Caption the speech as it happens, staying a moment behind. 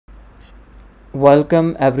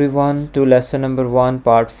Welcome everyone to lesson number 1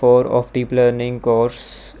 part 4 of deep learning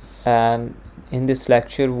course, and in this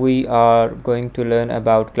lecture we are going to learn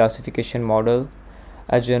about classification model,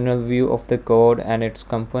 a general view of the code and its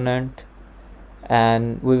component,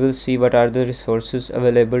 and we will see what are the resources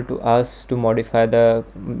available to us to modify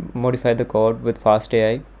the code with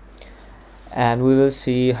Fastai, and we will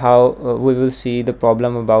see how we will see the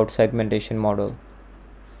problem about segmentation model.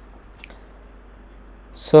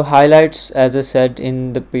 So highlights, as I said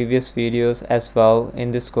in the previous videos as well,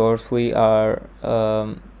 in this course we are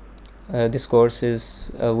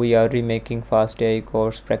we are remaking Fastai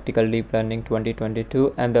course Practical Deep Learning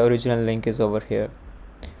 2022, and the original link is over here.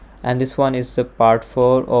 And this one is the part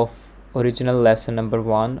 4 of original lesson number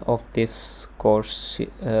 1 of this course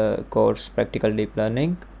Practical Deep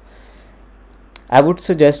Learning. I would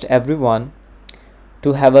suggest everyone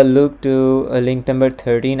to have a look to link number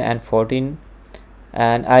 13 and 14,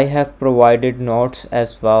 and I have provided notes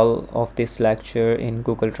as well of this lecture in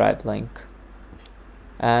Google Drive link,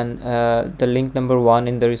 and the link number 1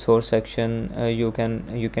 in the resource section you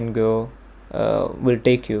can go will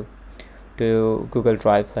take you to Google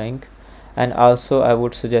Drive link. And also I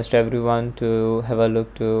would suggest everyone to have a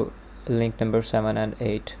look to link number 7 and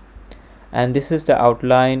 8. And this is the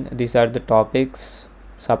outline. These are the topics,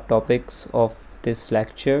 subtopics of this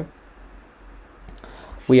lecture.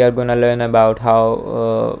 We are gonna learn about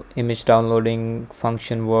how image downloading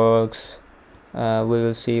function works. We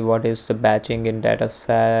will see what is the batching in data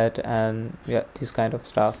set, and yeah, this kind of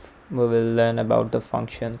stuff. We will learn about the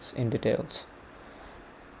functions in details.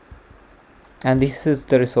 And this is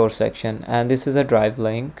the resource section, and this is a drive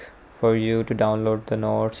link for you to download the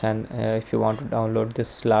notes, and if you want to download this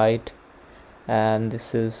slide. And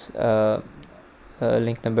this is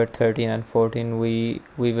link number 13 and 14. We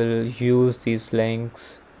will use these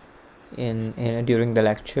links in during the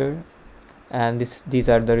lecture, and these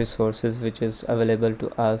are the resources which is available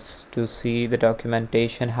to us to see the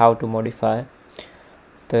documentation, how to modify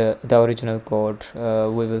the original code.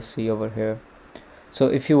 We will see over here. So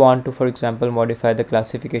if you want to, for example, modify the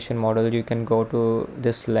classification model, you can go to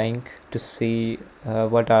this link to see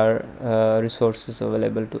what are resources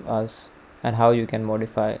available to us and how you can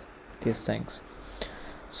modify these things.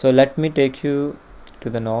 So let me take you to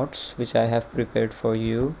the notes which I have prepared for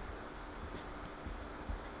you.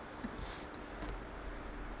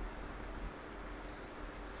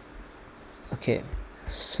 Okay,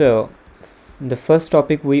 so the first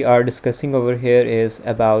topic we are discussing over here is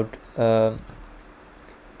about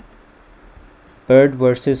bird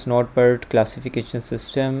versus not bird classification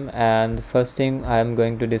system. And the first thing I am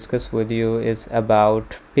going to discuss with you is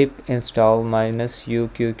about pip install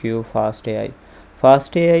 -uqq fastai.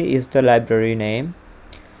 Fastai is the library name,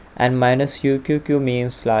 and -uqq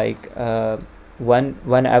means like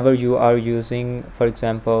whenever you are using, for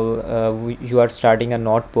example, you are starting a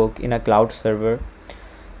notebook in a cloud server,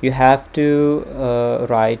 you have to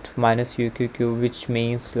write -uqq, which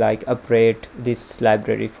means like upgrade this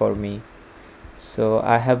library for me. So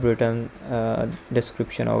I have written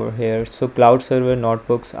description over here. So cloud server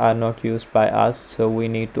notebooks are not used by us, so we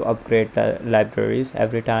need to upgrade the libraries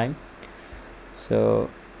every time. So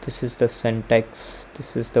this is the syntax,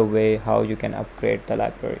 this is the way how you can upgrade the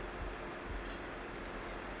library.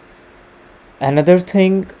 Another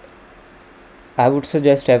thing, I would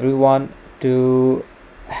suggest everyone to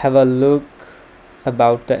have a look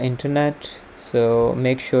about the internet. So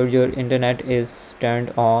make sure your internet is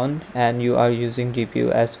turned on and you are using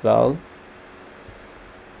GPU as well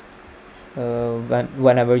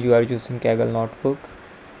whenever you are using Kaggle notebook,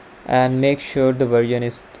 and make sure the version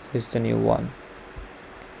is the new one.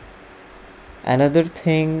 Another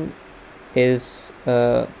thing is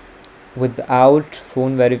without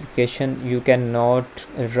phone verification you cannot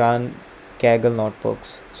run Kaggle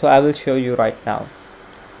notebooks. So I will show you right now.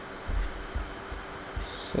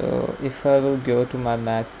 So if I will go to my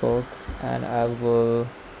MacBook and I will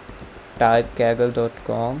type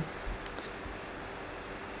kaggle.com,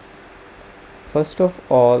 first of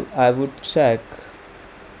all I would check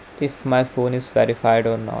if my phone is verified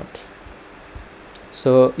or not.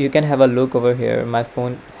 So you can have a look over here, my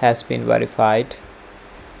phone has been verified.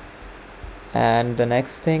 And the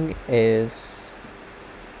next thing is,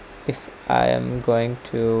 if I am going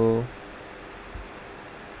to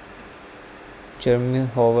Jeremy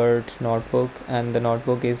Howard notebook, and the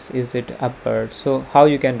notebook is it a bird. So how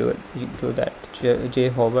you can do it? You do that J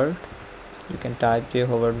Howard, you can type J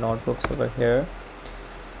Howard notebooks over here,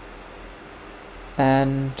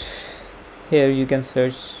 and here you can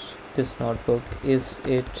search this notebook. Is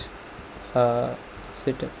it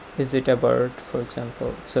a bird, for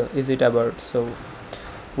example? So is it a bird? So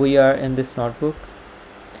we are in this notebook,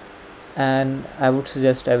 and I would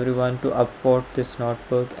suggest everyone to upvote this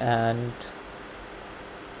notebook, and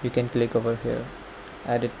you can click over here,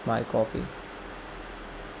 edit my copy.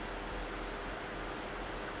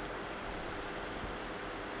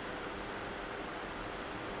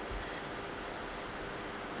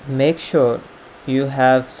 Make sure you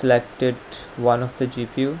have selected one of the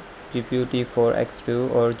GPU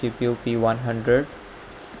T4X2 or GPU P100,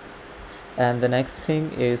 and the next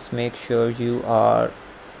thing is make sure you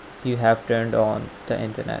have turned on the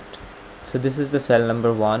internet. So this is the cell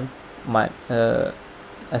number 1,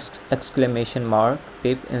 exclamation mark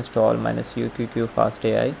pip install -uqq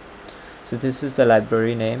fastai. So this is the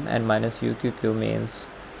library name, and -uqq means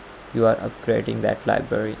you are upgrading that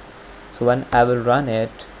library. So when I will run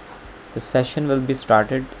it, the session will be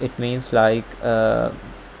started. It means like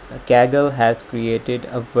Kaggle has created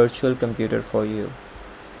a virtual computer for you.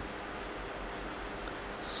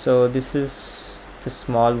 So this is the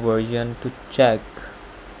small version to check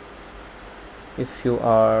if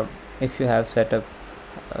you have set up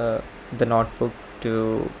the notebook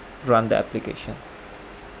to run the application.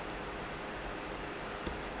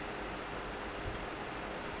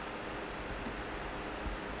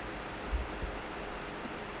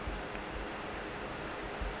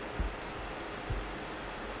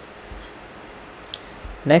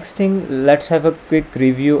 Next thing, let's have a quick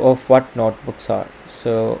review of what notebooks are.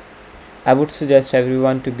 So I would suggest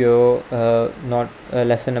everyone to go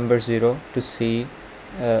lesson number 0 to see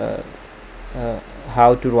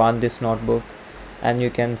how to run this notebook, and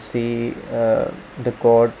you can see the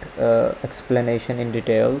code explanation in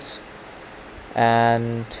details.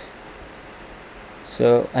 And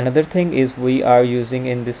so another thing is we are using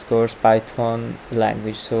in this course Python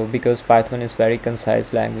language. So because Python is very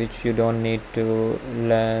concise language, you don't need to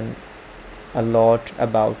learn a lot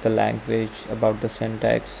about the language, about the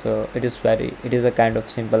syntax. So it is a kind of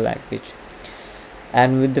simple language.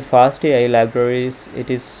 And with the Fastai libraries, it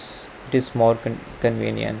is more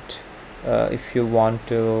convenient if you want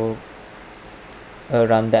to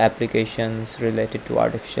run the applications related to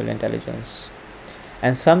artificial intelligence.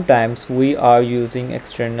 And sometimes we are using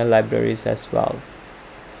external libraries as well.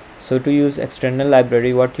 So to use external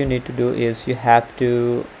library, what you need to do is you have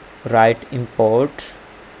to write import.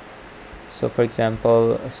 So for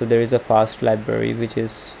example, so there is a fast library which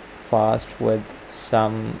is fast with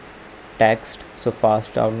some text. So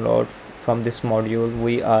fast download. From this module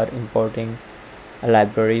we are importing a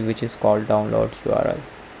library which is called download URL.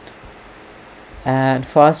 And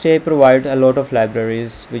Fastai provides a lot of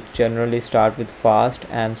libraries which generally start with fast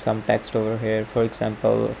and some text over here, for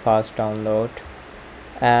example fast download.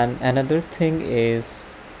 And another thing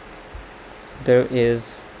is, there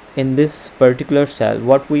is in this particular cell,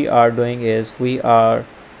 what we are doing is we are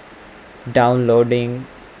downloading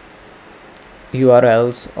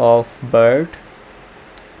URLs of bird,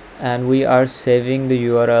 and we are saving the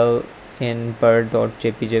URL in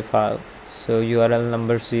bird.jpg file. So URL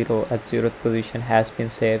number 0 at 0th position has been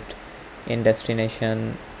saved in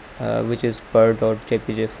destination which is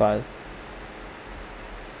bird.jpg file.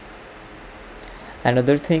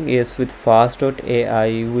 Another thing is with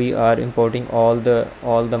fast.ai we are importing all the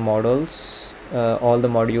modules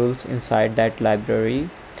inside that library,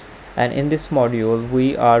 and in this module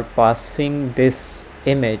we are passing this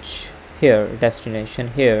image here, destination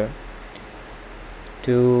here,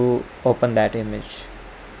 to open that image,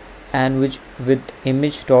 and with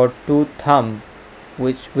image.toThumb,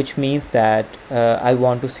 which means that I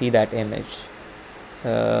want to see that image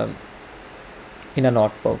in a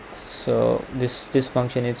notebook. So this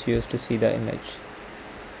function is used to see the image.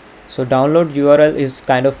 So download URL is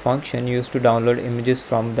kind of function used to download images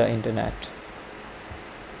from the internet.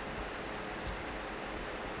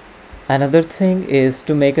 Another thing is,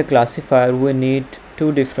 to make a classifier we need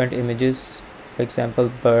two different images, for example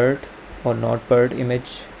bird or not bird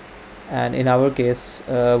image, and in our case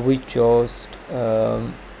we chose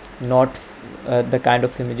not the kind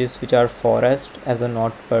of images which are forest as a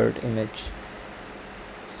not bird image.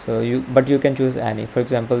 So you can choose any. For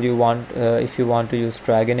example, you want if you want to use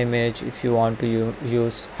dragon image, if you want to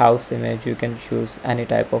use house image, you can choose any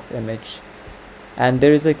type of image. And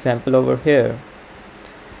there is an example over here.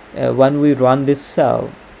 When we run this cell,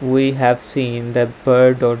 we have seen the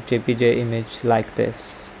bird.jpg image like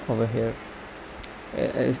this over here.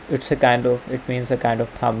 It means a kind of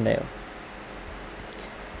thumbnail.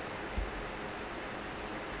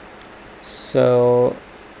 So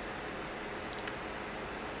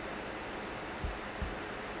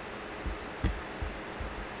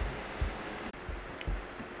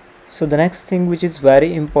the next thing which is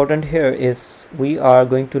very important here is we are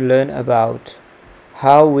going to learn about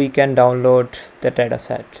how we can download the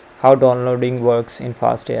dataset, how downloading works in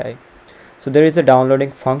FastAI. So there is a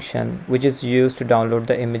downloading function which is used to download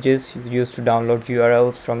the images, used to download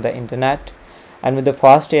URLs from the internet, and with the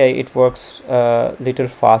FastAI it works a little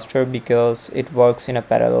faster because it works in a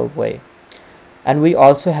parallel way. And we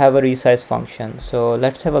also have a resize function, so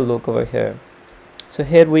let's have a look over here. So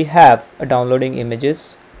here we have a downloading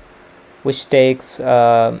images, which takes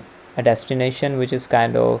a destination, which is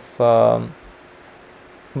kind of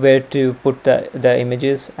where to put the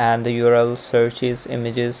images, and the URL searches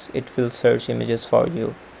images. It will search images for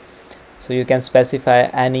you, so you can specify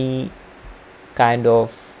any kind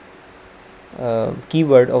of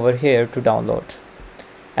keyword over here to download.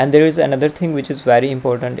 And there is another thing which is very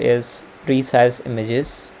important, is resize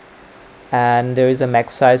images, and there is a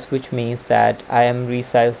max size, which means that I am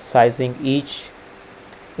resizing each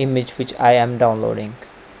image which I am downloading.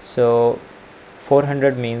 So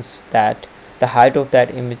 400 means that the height of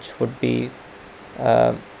that image would be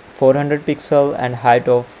 400 pixel, and height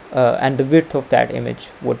of and the width of that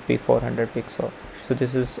image would be 400 pixel. So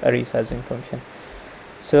this is a resizing function.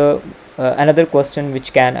 So another question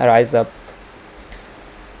which can arise up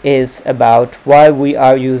is about why we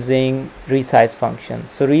are using resize function.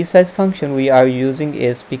 So resize function we are using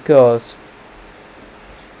is because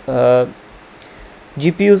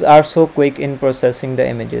GPUs are so quick in processing the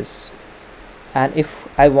images, and if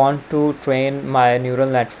I want to train my neural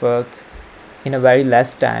network in a very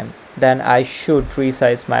less time, then I should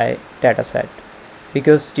resize my dataset,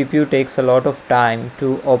 because GPU takes a lot of time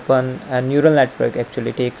to open, a neural network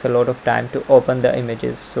actually takes a lot of time to open the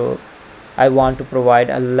images. So I want to provide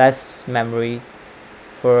a less memory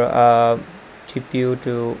for GPU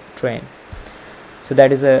to train. So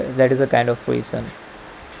that is a kind of reason.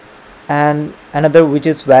 And another, which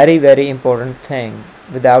is very important thing,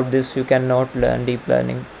 without this you cannot learn deep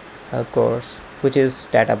learning course, which is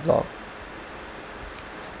data block.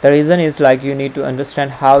 The reason is like you need to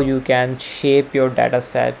understand how you can shape your data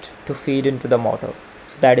set to feed into the model.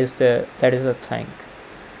 So that is a thing.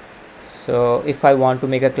 So if I want to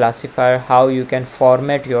make a classifier, how you can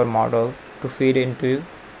format your model to feed into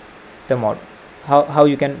the model, how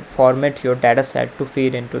you can format your data set to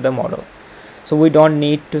feed into the model. So we don't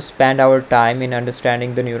need to spend our time in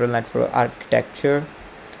understanding the neural network architecture,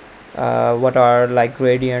 what are like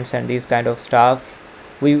gradients and these kind of stuff.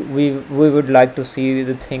 We would like to see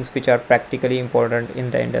the things which are practically important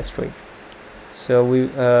in the industry.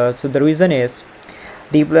 So so the reason is,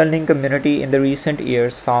 deep learning community in the recent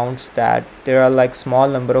years found that there are like small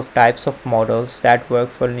number of types of models that work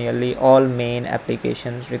for nearly all main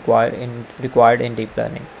applications required in deep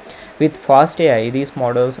learning. With FastAI, these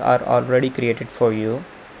models are already created for you,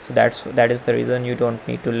 so that is the reason you don't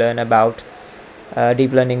need to learn about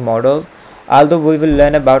deep learning model, although we will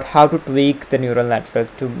learn about how to tweak the neural network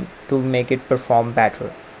to make it perform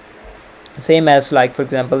better. Same as, like, for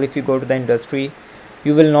example, if you go to the industry,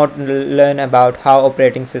 you will not learn about how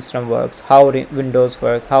operating system works, how Windows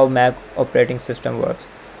work, how Mac operating system works.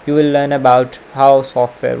 You will learn about how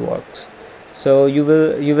software works. So you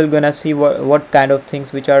will gonna see what kind of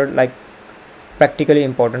things which are like practically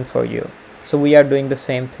important for you. So we are doing the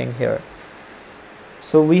same thing here.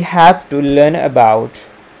 So we have to learn about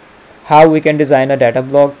how we can design a data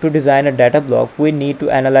block. To design a data block, we need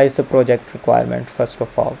to analyze the project requirement first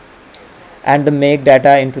of all, and the make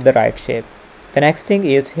data into the right shape. The next thing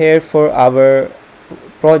is, here for our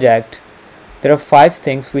project there are 5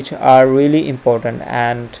 things which are really important,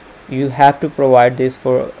 and you have to provide this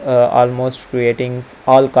for almost creating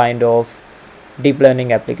all kind of deep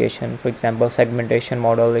learning application. For example, segmentation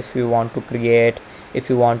model, if you want to create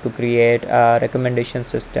a recommendation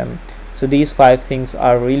system. So these 5 things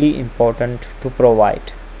are really important to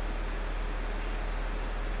provide.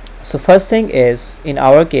 So first thing is, in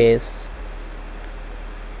our case,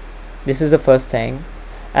 this is the first thing,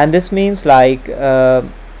 and this means like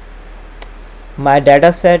my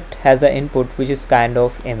data set has an input which is kind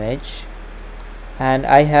of image, and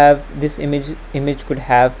I have this image could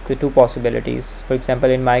have the 2 possibilities. For example,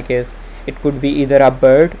 in my case it could be either a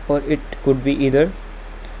bird or it could be either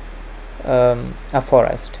a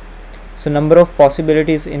forest. So number of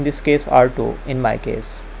possibilities in this case are 2 in my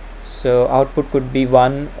case. So output could be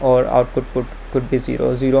 1 or output could be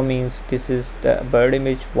 0. 0 means this is the bird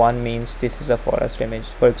image, 1 means this is a forest image,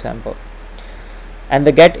 for example. And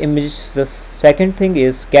the get image, the second thing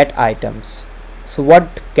is get items. So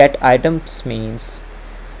what get items means,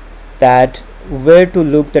 that where to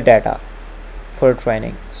look the data for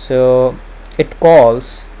training. So it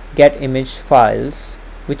calls get image files,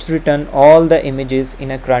 which return all the images in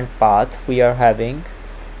a current path we are having,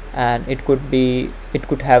 and it could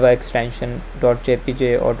have an extension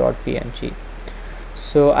 .jpg or .png.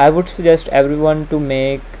 So I would suggest everyone to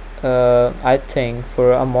make I think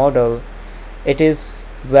for a model it is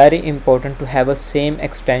very important to have a same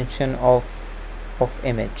extension of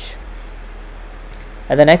image.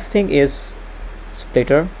 And the next thing is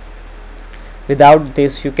splitter. Without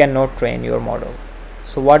this you cannot train your model.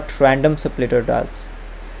 So what random splitter does,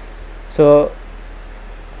 so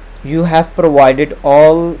you have provided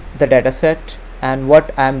all the data set, and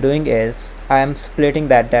what I am doing is I am splitting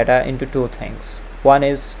that data into two things. One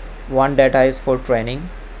data is for training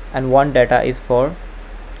and one data is for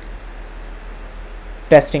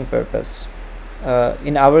testing purpose.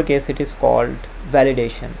 In our case it is called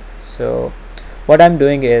validation. So what I'm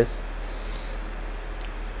doing is,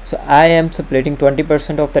 so I am splitting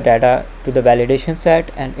 20% of the data to the validation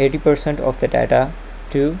set and 80% of the data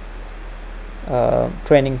to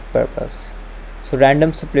training purpose. So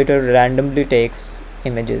random splitter randomly takes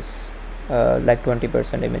images like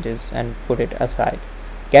 20% images and put it aside.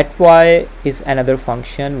 GetY is another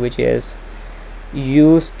function which is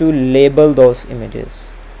used to label those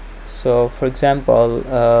images. So for example,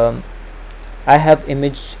 I have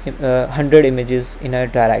 100 images in a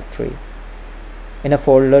directory in a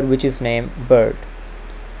folder which is named bird.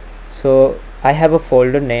 So I have a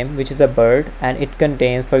folder name which is a bird, and it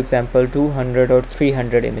contains, for example, 200 or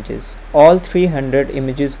 300 images. All 300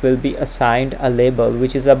 images will be assigned a label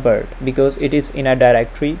which is a bird because it is in a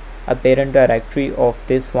directory. A parent directory of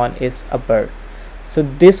this one is a bird. So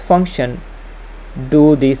this function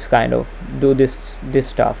do this kind of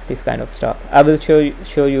this kind of stuff. I will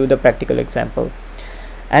show you the practical example.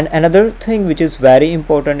 And another thing which is very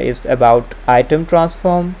important is about item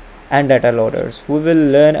transform and data loaders. We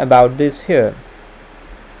will learn about this here.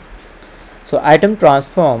 So item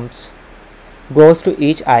transforms goes to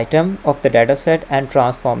each item of the data set and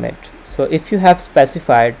transform it. So if you have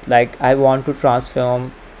specified like I want to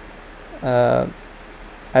transform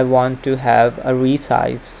I want to have a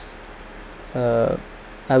resize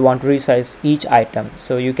I want to resize each item,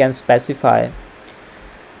 so you can specify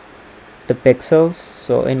the pixels.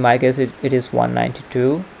 So in my case it is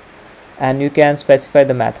 192, and you can specify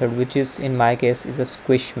the method, which is in my case is a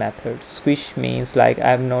squish method. Squish means like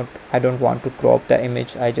I don't want to crop the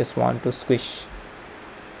image, I just want to squish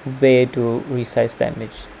way to resize the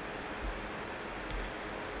image.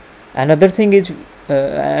 Another thing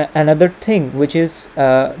which is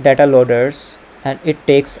data loaders, and it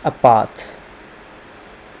takes a path,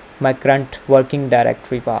 my current working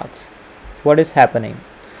directory paths. What is happening?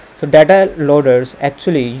 So data loaders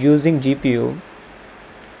actually using GPU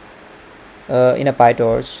in a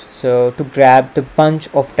PyTorch, so to grab the bunch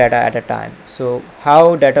of data at a time. So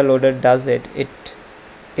how data loader does it, it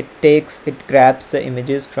grabs the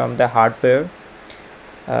images from the hardware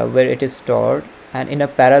where it is stored, and in a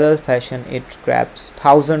parallel fashion it grabs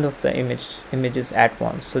thousands of the images at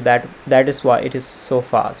once. So that is why it is so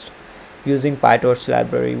fast. Using PyTorch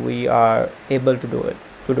library we are able to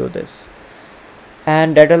do this.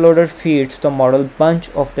 And data loader feeds the model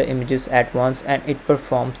bunch of the images at once, and it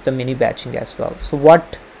performs the mini batching as well. So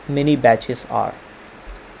what mini batches are?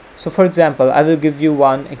 So for example, I will give you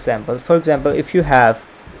one example. For example, if you have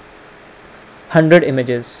 100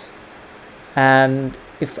 images, and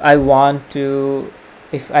if I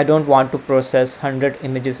don't want to process 100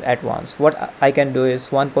 images at once, what I can do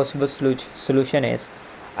is, one possible solution is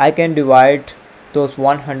I can divide those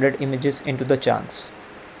 100 images into the chunks.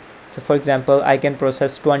 So for example, I can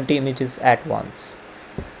process 20 images at once.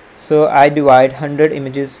 So I divide 100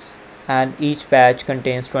 images and each batch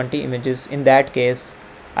contains 20 images. In that case,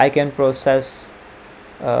 I can process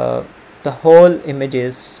the whole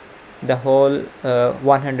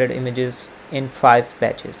 100 images in 5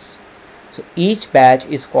 batches. So each batch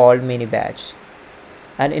is called mini batch.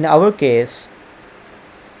 And in our case,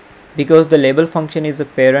 because the label function is a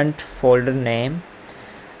parent folder name,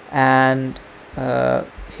 and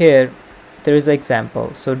here there is an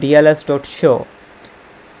example. So dls.show,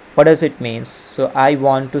 what does it mean? So I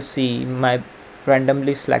want to see my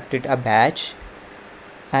randomly selected a batch,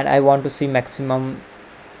 and I want to see maximum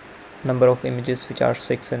number of images, which are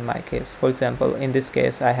 6 in my case. For example, in this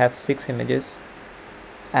case I have 6 images,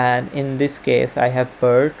 and in this case I have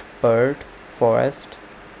bird, forest,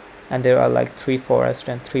 and there are like 3 forests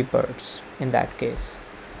and 3 birds in that case.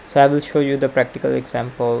 So I will show you the practical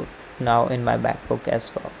example now in my backbook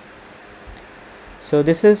as well. So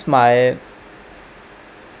this is my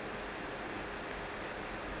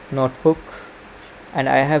notebook, and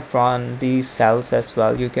I have run these cells as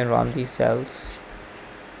well. You can run these cells,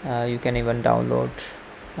 you can even download,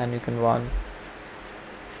 and you can run.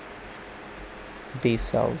 these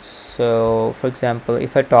cells. So for example,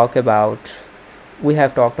 if I talk about, we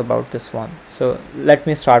have talked about this one, so let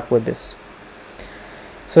me start with this.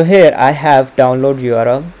 So here I have download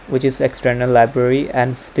URL, which is external library,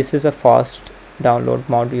 and this is a fast download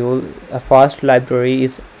module. A fast library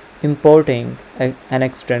is importing an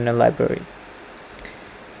external library,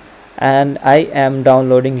 and I am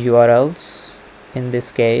downloading URLs in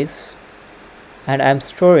this case, and I'm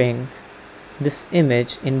storing this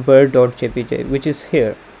image in bird.jpg, which is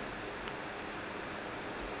here,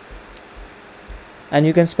 and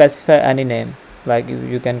you can specify any name, like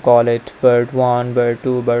you can call it bird1,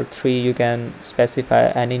 bird2, bird3, you can specify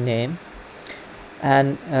any name,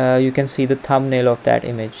 and you can see the thumbnail of that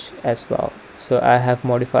image as well. So I have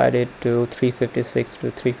modified it to 356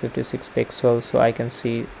 to 356 pixels, so I can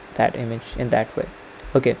see that image in that way.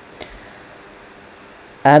 Okay,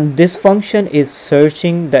 and this function is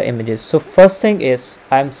searching the images. So first thing is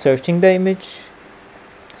I'm searching the image,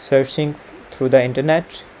 searching through the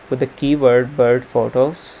internet with the keyword bird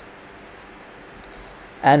photos,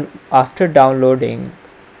 and after downloading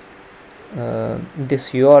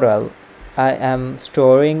this URL, I am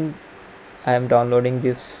downloading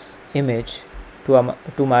this image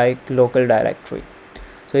to my local directory.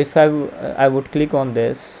 So if I would click on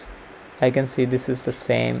this, I can see this is the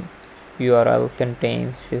same URL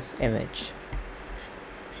contains this image.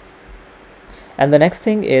 And the next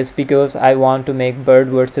thing is, because I want to make bird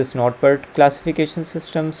versus not bird classification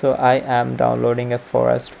system, so I am downloading a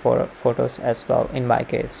forest for photos as well. In my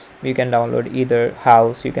case, you can download either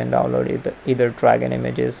house, you can download either dragon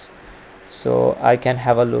images, so I can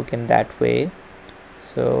have a look in that way.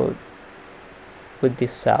 So with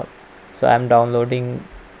this cell, so I'm downloading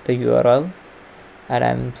the URL and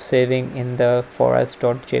I'm saving in the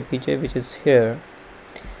forest.jpg, which is here,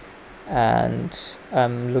 and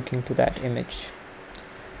I'm looking to that image.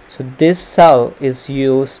 So this cell is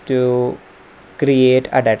used to create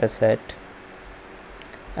a data set,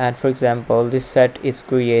 and for example, this set is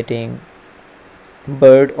creating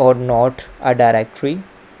bird or not a directory,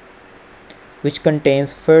 which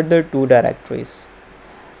contains further 2 directories,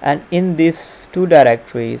 and in these 2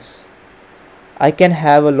 directories I can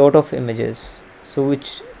have a lot of images, so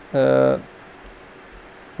which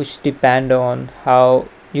depend on how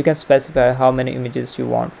you can specify how many images you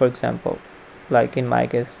want. For example, like in my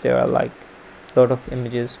case, there are like a lot of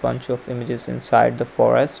images, bunch of images inside the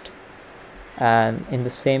forest, and in the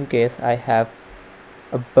same case I have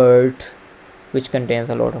a bird which contains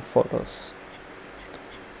a lot of photos.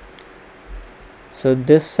 So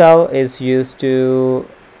this cell is used to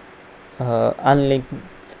unlink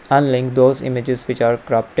those images which are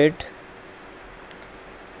corrupted.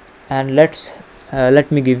 And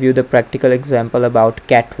let me give you the practical example about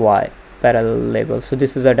get-y parallel label. So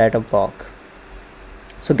this is a data block.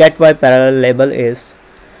 So get-y parallel label is,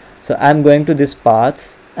 so I'm going to this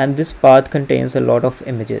path, and this path contains a lot of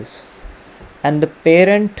images, and the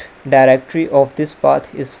parent directory of this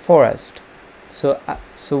path is forest. So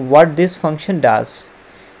what this function does,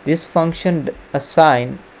 this function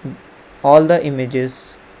assign all the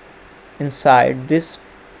images inside this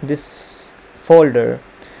folder,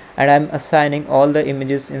 and I'm assigning all the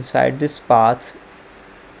images inside this path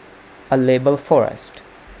a label forest,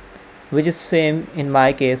 which is same in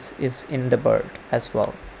my case is in the bird as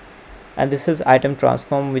well. And this is item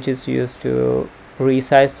transform, which is used to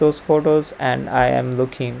resize those photos, and I am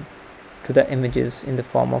looking to the images in the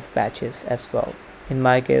form of batches as well. In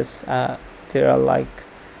my case, there are like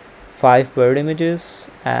 5 bird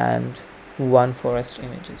images and one forest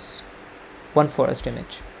image.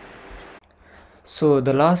 So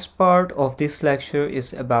the last part of this lecture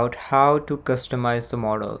is about how to customize the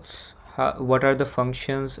models. What are the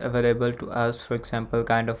functions available to us? For example,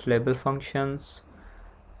 kind of label functions.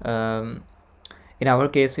 In our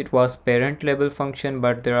case it was parent label function,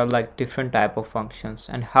 but there are like different type of functions,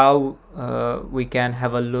 and how we can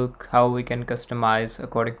have a look, how we can customize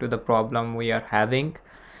according to the problem we are having.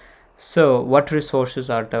 So what resources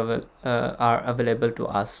are available to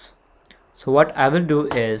us? So what I will do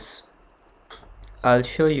is, I'll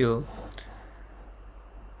show you.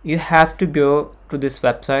 You have to go to this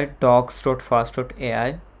website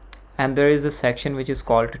docs.fast.ai, and there is a section which is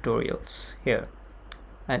called tutorials here,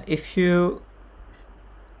 and if you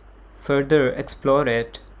further explore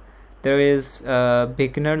it, there is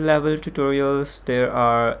beginner level tutorials, there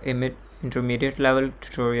are intermediate level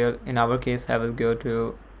tutorial. In our case, I will go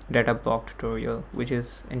to data block tutorial, which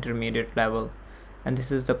is intermediate level, and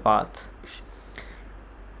this is the path.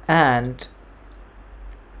 And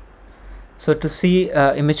so to see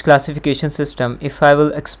image classification system, if I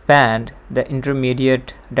will expand the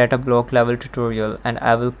intermediate data block level tutorial and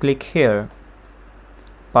I will click here,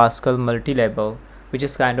 Pascal multi-label, which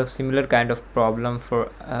is kind of similar kind of problem for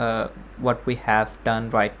what we have done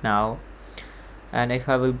right now. And if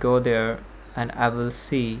I will go there and I will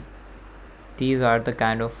see these are the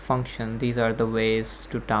kind of function, these are the ways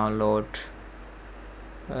to download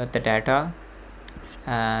the data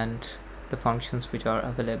and the functions which are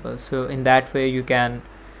available. So in that way you can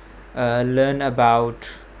learn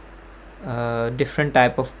about different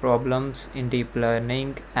type of problems in deep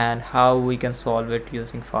learning and how we can solve it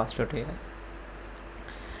using Fastai.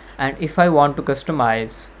 And if I want to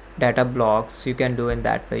customize data blocks, you can do in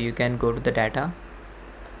that way. You can go to the data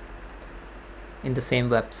in the same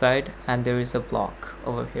website and there is a block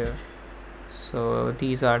over here. So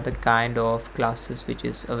these are the kind of classes which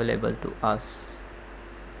is available to us.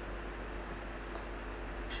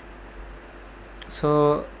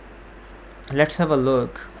 So let's have a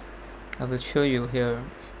look. I will show you here.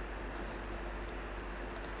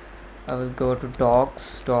 I will go to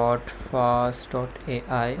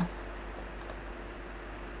docs.fast.ai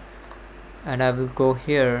and I will go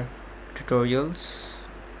here, tutorials,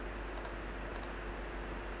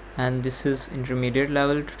 and this is intermediate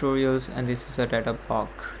level tutorials and this is a data block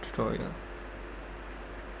tutorial.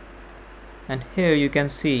 And here you can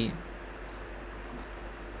see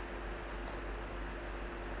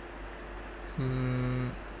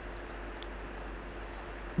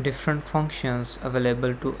different functions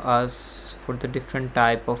available to us for the different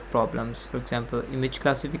type of problems. For example, image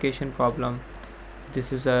classification problem.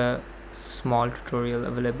 This is a small tutorial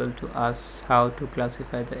available to us how to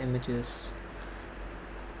classify the images.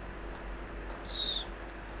 So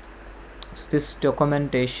this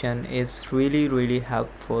documentation is really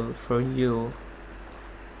helpful for you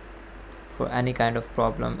for any kind of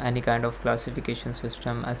problem, any kind of classification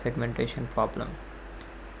system, a segmentation problem.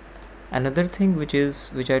 Another thing which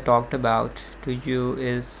I talked about to you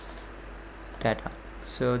is data.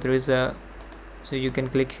 So there is a, so you can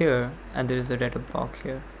click here and there is a data block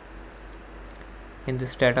here. In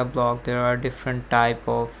this data block there are different type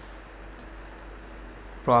of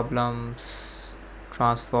problems: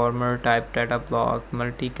 transformer type data block,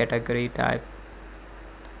 multi-category type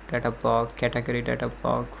data block, category data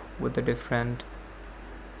block with the different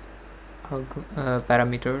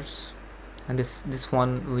parameters. And this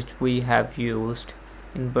one which we have used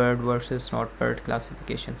in bird versus not bird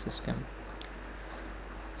classification system.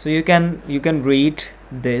 So you can read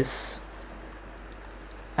this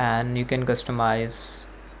and you can customize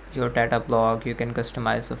your data block, you can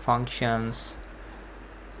customize the functions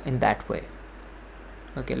in that way.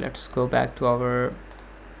 Okay, let's go back to our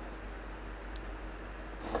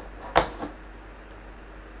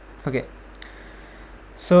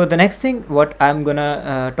so the next thing what I'm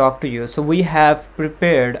gonna talk to you. So we have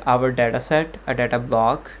prepared our data set, a data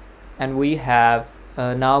block, and we have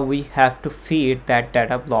now we have to feed that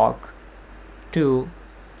data block to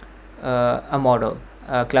a model,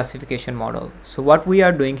 a classification model. So what we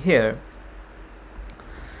are doing here,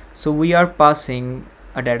 so we are passing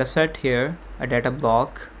a data set here, a data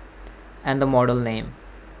block, and the model name.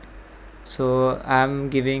 So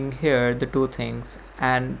I'm giving here the two things,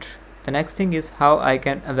 and the next thing is how I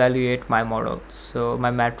can evaluate my model. So my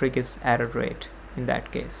metric is error rate. In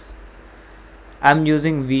that case I'm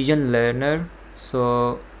using vision learner,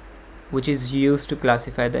 so which is used to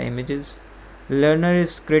classify the images. Learner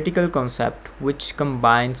is critical concept which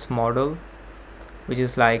combines model, which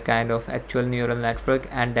is like kind of actual neural network,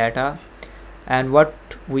 and data. And what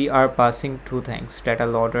we are passing two things: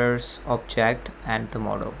 Dataloaders object and the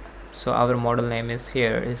model. So our model name is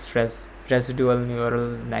here is residual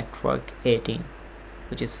neural network 18,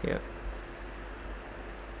 which is here.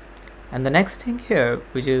 And the next thing here,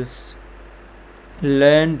 which is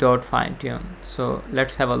learn.fine-tune. So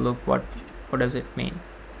let's have a look what does it mean.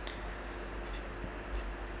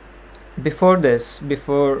 Before this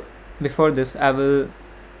I will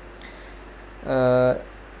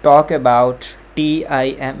talk about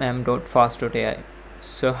timm.fast.ai.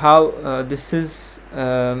 So how this is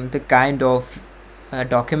the kind of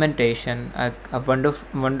documentation, a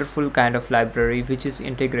wonderful kind of library which is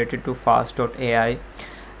integrated to Fast.ai,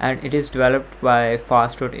 and it is developed by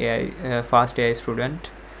Fastai student,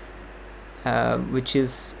 which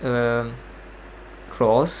is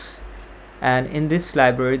Cross. And in this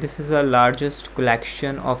library, this is the largest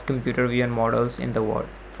collection of computer vision models in the world.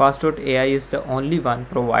 Fast.ai is the only one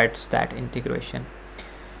provides that integration,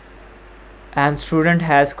 and student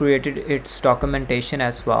has created its documentation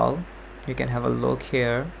as well. You can have a look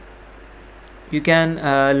here. You can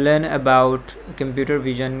learn about computer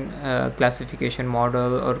vision classification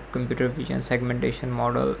model or computer vision segmentation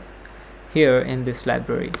model here in this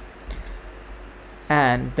library.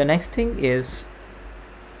 And the next thing is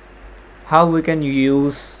how we can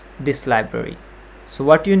use this library. So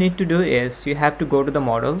what you need to do is you have to go to the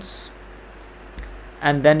models,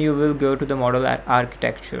 and then you will go to the model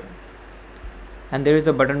architecture, and there is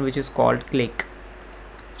a button which is called click,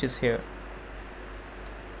 which is here,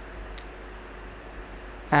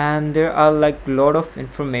 and there are like lot of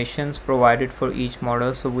informations provided for each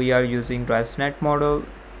model. So we are using ResNet model,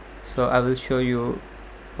 so I will show you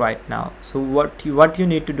right now. So what you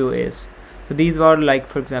need to do is, so these are like,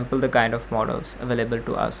 for example, the kind of models available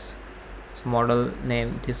to us. So model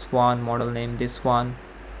name this one, model name this one.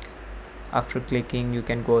 After clicking, you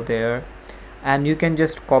can go there and you can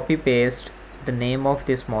just copy paste the name of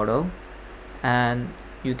this model, and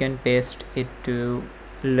you can paste it to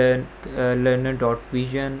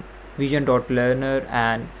vision.learner,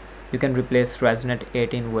 and you can replace ResNet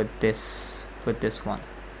 18 with this one.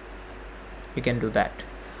 You can do that.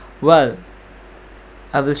 Well,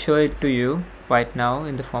 I will show it to you right now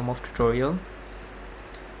in the form of tutorial.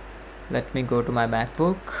 Let me go to my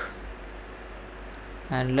MacBook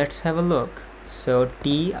and let's have a look. So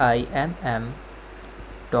timm.fast.ai.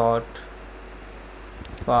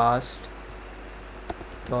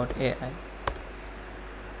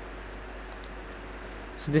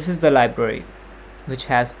 So this is the library which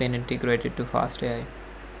has been integrated to Fastai,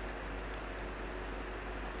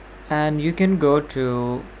 and you can go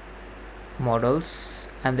to models,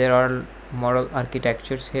 and there are model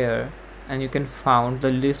architectures here, and you can find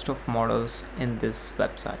the list of models in this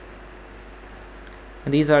website.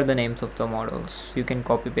 And these are the names of the models. You can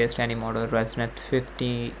copy paste any model, ResNet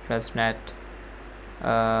 50, ResNet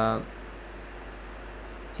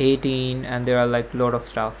 18, and there are like lot of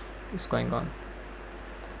stuff is going on.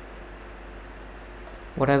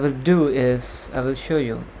 What I will do is I will show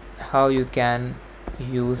you how you can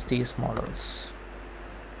use these models.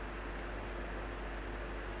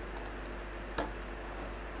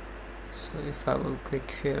 So if I will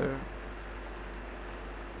click here,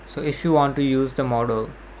 so if you want to use the model,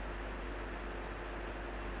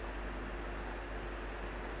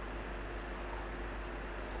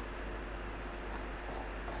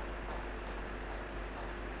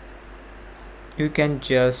 you can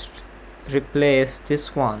just replace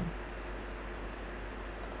this one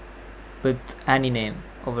with any name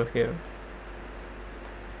over here,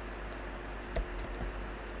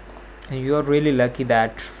 and you are really lucky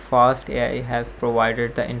that Fastai has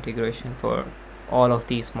provided the integration for all of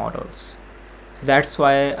these models. So that's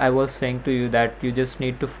why I was saying to you that you just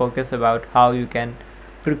need to focus about how you can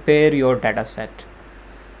prepare your data set.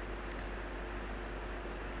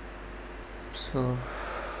 So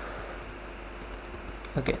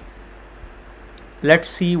okay, let's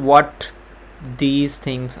see what these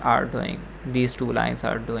things are doing, these two lines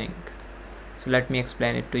are doing. So let me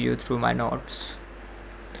explain it to you through my notes.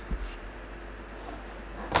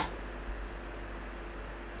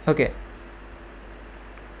 Okay,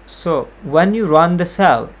 so when you run the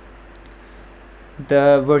cell,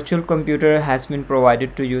 the virtual computer has been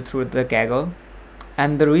provided to you through the Kaggle,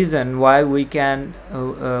 and the reason why we can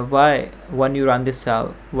why when you run this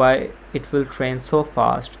cell, why it will train so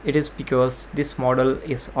fast, it is because this model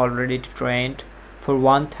is already trained for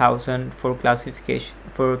 1000 for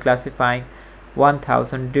classifying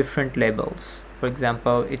 1000 different labels. For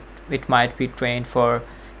example, it might be trained for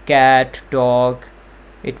cat, dog,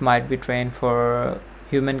 it might be trained for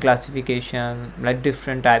human classification, like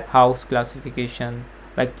different type, house classification,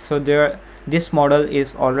 like, so this model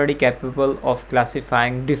is already capable of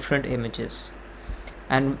classifying different images,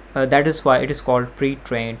 and that is why it is called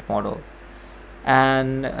pre-trained model.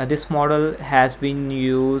 And this model has been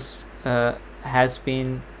used to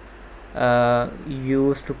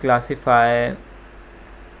classify,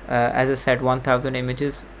 as I said, 1000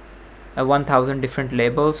 images, 1000 different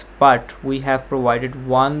labels, but we have provided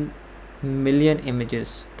 1 million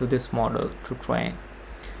images to this model to train,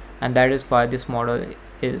 and that is why this model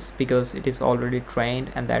is, because it is already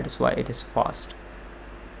trained, and that is why it is fast.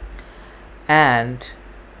 And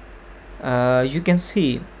you can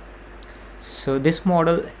see, so this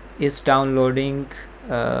model is downloading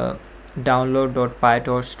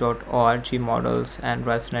download.pytorch.org models and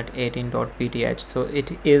ResNet 18.pth. so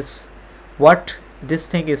it is, what this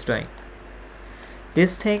thing is doing,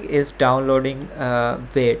 this thing is downloading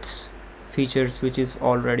weights, features which is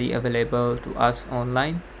already available to us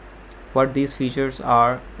online. What these features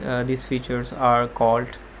are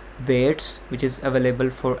called weights, which is available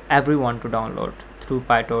for everyone to download through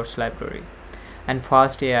PyTorch library, and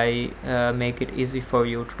Fastai make it easy for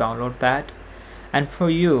you to download that. And for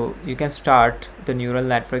you can start the neural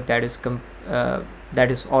network that is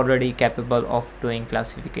already capable of doing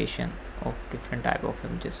classification of different type of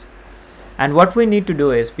images. And what we need to do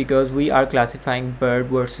is, because we are classifying bird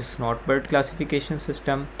versus not bird classification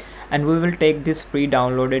system, and we will take this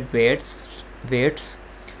pre-downloaded weights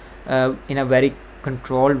in a very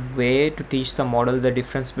controlled way to teach the model the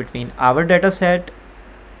difference between our data set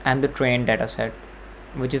and the trained data set,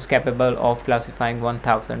 which is capable of classifying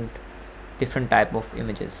 1000 different type of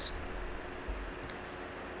images.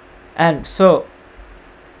 And so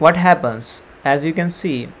what happens, as you can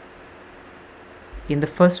see, in the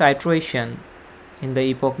first iteration, in the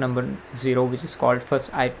epoch number 0, which is called first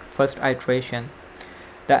iteration,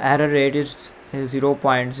 the error rate is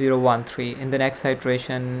 0.013. In the next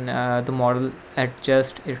iteration, the model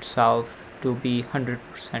adjusts itself to be 100%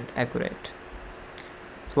 accurate.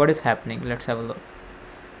 So what is happening? Let's have a look.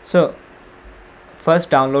 So first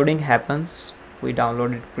downloading happens, we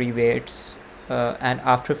downloaded pre-weights, and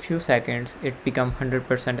after a few seconds it becomes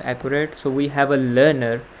 100% accurate. So we have a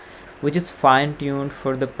learner which is fine-tuned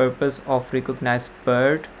for the purpose of recognize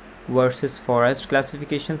bird versus forest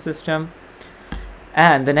classification system.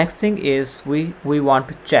 And the next thing is we want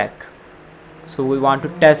to check, so we want to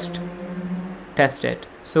test it.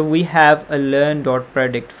 So we have a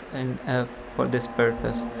learn.predict for this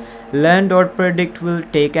purpose. Learn.predict will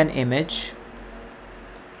take an image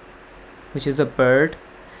which is a bird,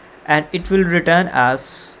 and it will return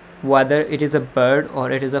us whether it is a bird or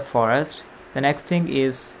it is a forest. The next thing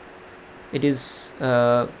is it is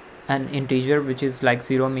an integer, which is like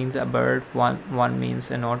 0 means a bird, 1 means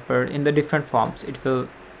a not bird. In the different forms it will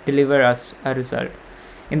deliver us a result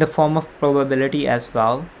in the form of probability as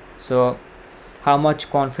well. So how much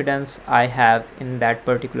confidence I have in that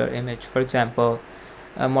particular image. For example,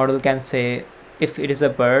 a model can say, if it is a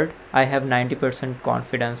bird, I have 90%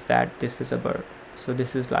 confidence that this is a bird. So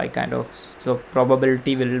this is like kind of, so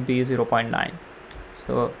probability will be 0.9.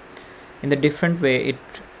 So in the different way it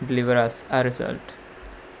deliver us a result.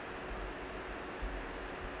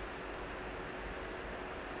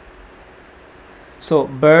 So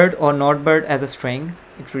bird or not bird as a string,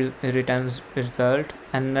 it returns result.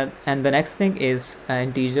 And the next thing is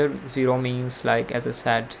integer. 0 means, like as I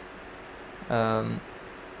said, bird,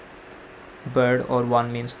 or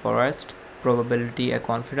 1 means forest. Probability a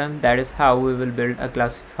confidence. That is how we will build a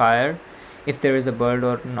classifier if there is a bird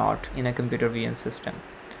or not in a computer vision system.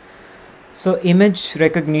 So image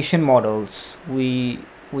recognition models we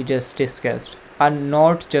just discussed are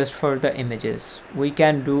not just for the images. We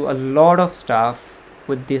can do a lot of stuff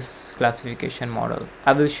with this classification model.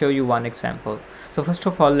 I will show you one example. So first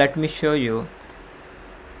of all, let me show you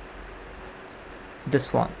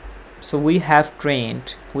this one. So we have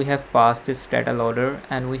passed this data loader,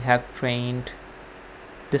 and we have trained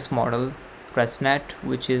this model ResNet,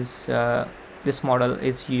 which is this model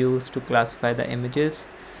is used to classify the images.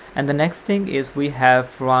 And the next thing is we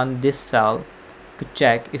have run this cell to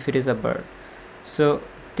check if it is a bird. So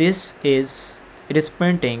it is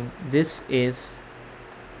printing this is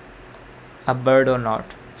a bird or not.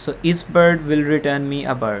 So is bird will return me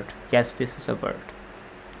a bird. Yes, this is a bird.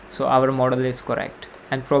 So our model is correct.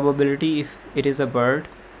 And probability if it is a bird,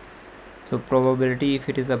 so probability if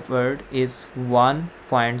it is a bird is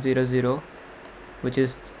 1.00, which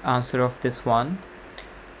is the answer of this one,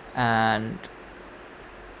 and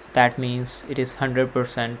that means it is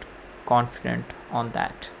 100% confident on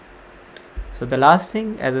that. So the last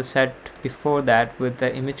thing, as I said before, that with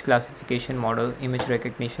the image classification model, image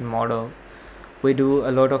recognition model, we do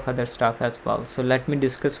a lot of other stuff as well. So let me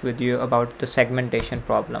discuss with you about the segmentation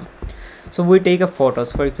problem. So we take a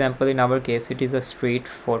photos, for example in our case it is a street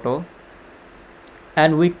photo,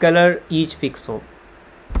 and we color each pixel.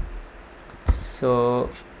 So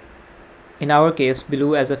in our case,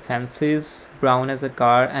 blue as a fences, brown as a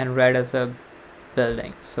car, and red as a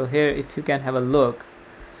building. So here if you can have a look,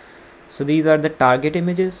 so these are the target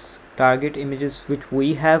images which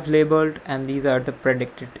we have labeled, and these are the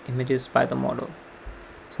predicted images by the model.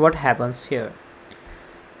 So what happens here?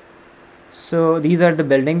 So these are the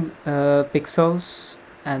building pixels,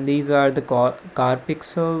 and these are the car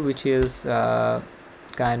pixel, which is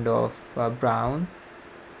kind of brown,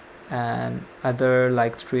 and other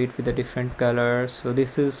like street with a different color. So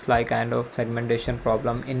this is like kind of segmentation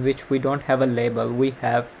problem in which we don't have a label, we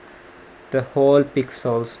have the whole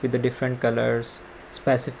pixels with the different colors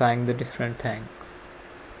specifying the different thing.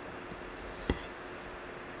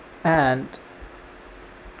 And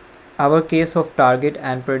our case of target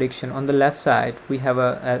and prediction, on the left side we have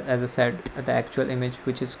as I said, the actual image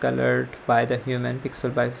which is colored by the human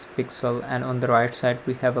pixel by pixel, and on the right side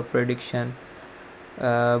we have a prediction.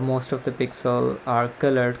 Most of the pixels are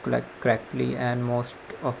colored correctly and most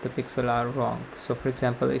of the pixels are wrong. So for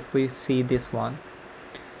example, if we see this one,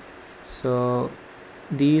 so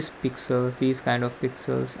these pixels, these kind of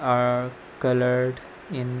pixels are colored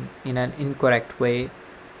in an incorrect way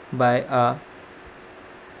by a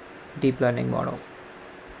deep learning model.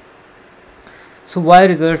 So why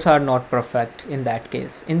results are not perfect in that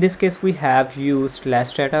case? In this case, we have used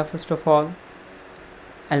less data first of all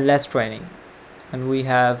and less training, and we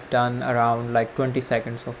have done around like 20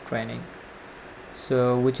 seconds of training,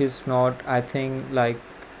 so which is not, I think, like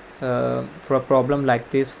for a problem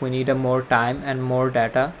like this we need a more time and more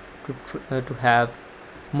data to have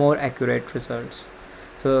more accurate results.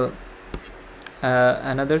 So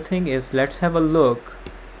another thing is, let's have a look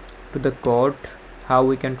to the code how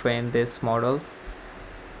we can train this model.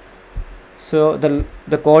 So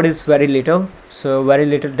the code is very little, so very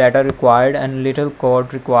little data required and little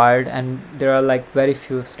code required, and there are like very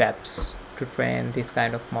few steps to train this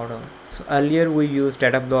kind of model. So earlier we used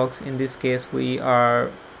Datablocks. In this case we are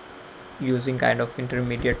using kind of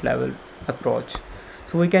intermediate level approach.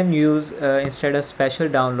 So we can use instead a special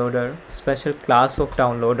downloader, special class of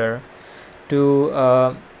downloader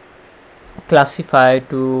to classify,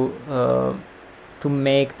 to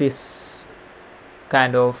make this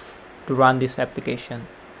kind of, to run this application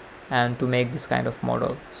and to make this kind of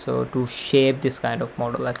model. So to shape this kind of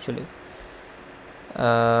model, actually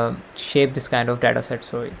shape this kind of data set,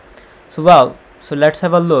 sorry. So so let's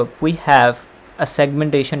have a look. We have a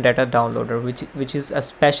segmentation data downloader, which is a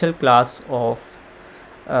special class of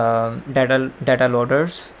data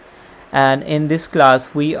loaders, and in this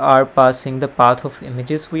class we are passing the path of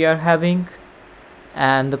images we are having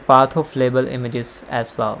and the path of label images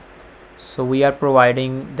as well. So we are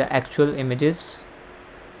providing the actual images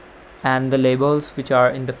and the labels which are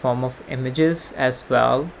in the form of images as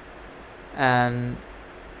well. And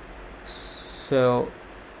so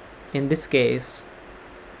in this case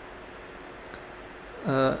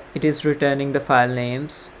it is returning the file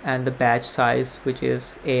names and the batch size, which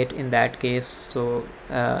is 8 in that case. So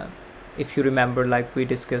if you remember, like we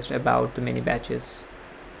discussed about the mini batches.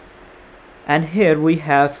 And here we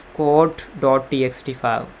have code.txt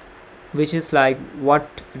file, which is like what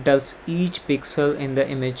does each pixel in the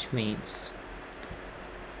image means.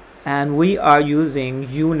 And we are using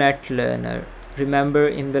UNet learner. Remember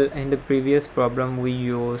in the previous problem we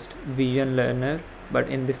used vision learner, but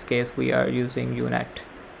in this case we are using UNet,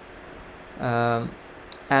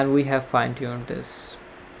 and we have fine-tuned this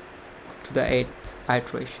to the 8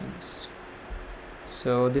 iterations.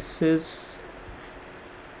 So this is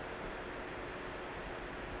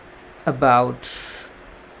about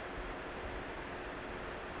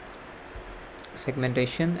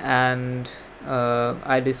segmentation, and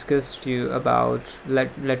I discussed you about,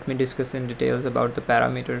 let me discuss in details about the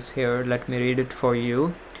parameters here. Let me read it for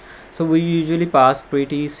you. So we usually pass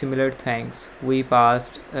pretty similar things we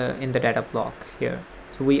passed in the data block here.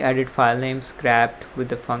 So we added file names grabbed with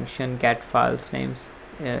the function get files names.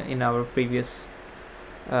 In our previous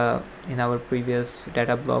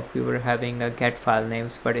data block we were having a get file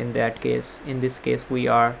names, but in this case we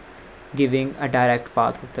are giving a direct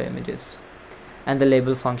path of the images and the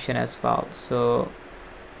label function as well, so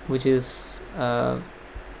which is other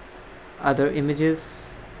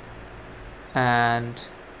images and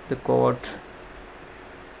the code.txt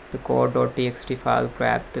file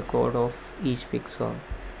grab the code of each pixel.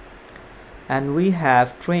 And we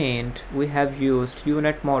have used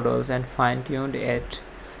UNet models and fine-tuned it,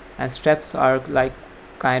 and steps are like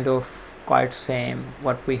kind of quite same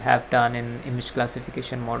what we have done in image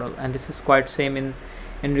classification model, and this is quite same in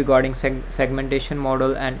regarding segmentation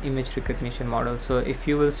model and image recognition model. So if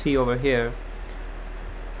you will see over here,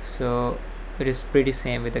 so it is pretty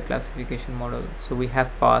same with the classification model. So we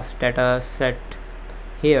have passed data set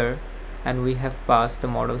here and we have passed the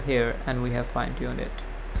model here and we have fine-tuned it.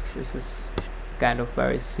 So this is kind of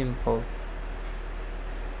very simple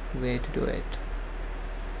way to do it.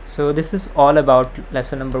 So this is all about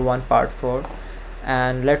lesson number 1 part 4,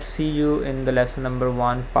 and let's see you in the lesson number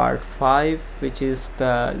 1 part 5, which is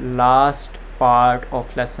the last part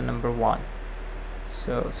of lesson number 1.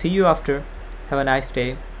 So see you after. Have a nice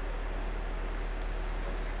day.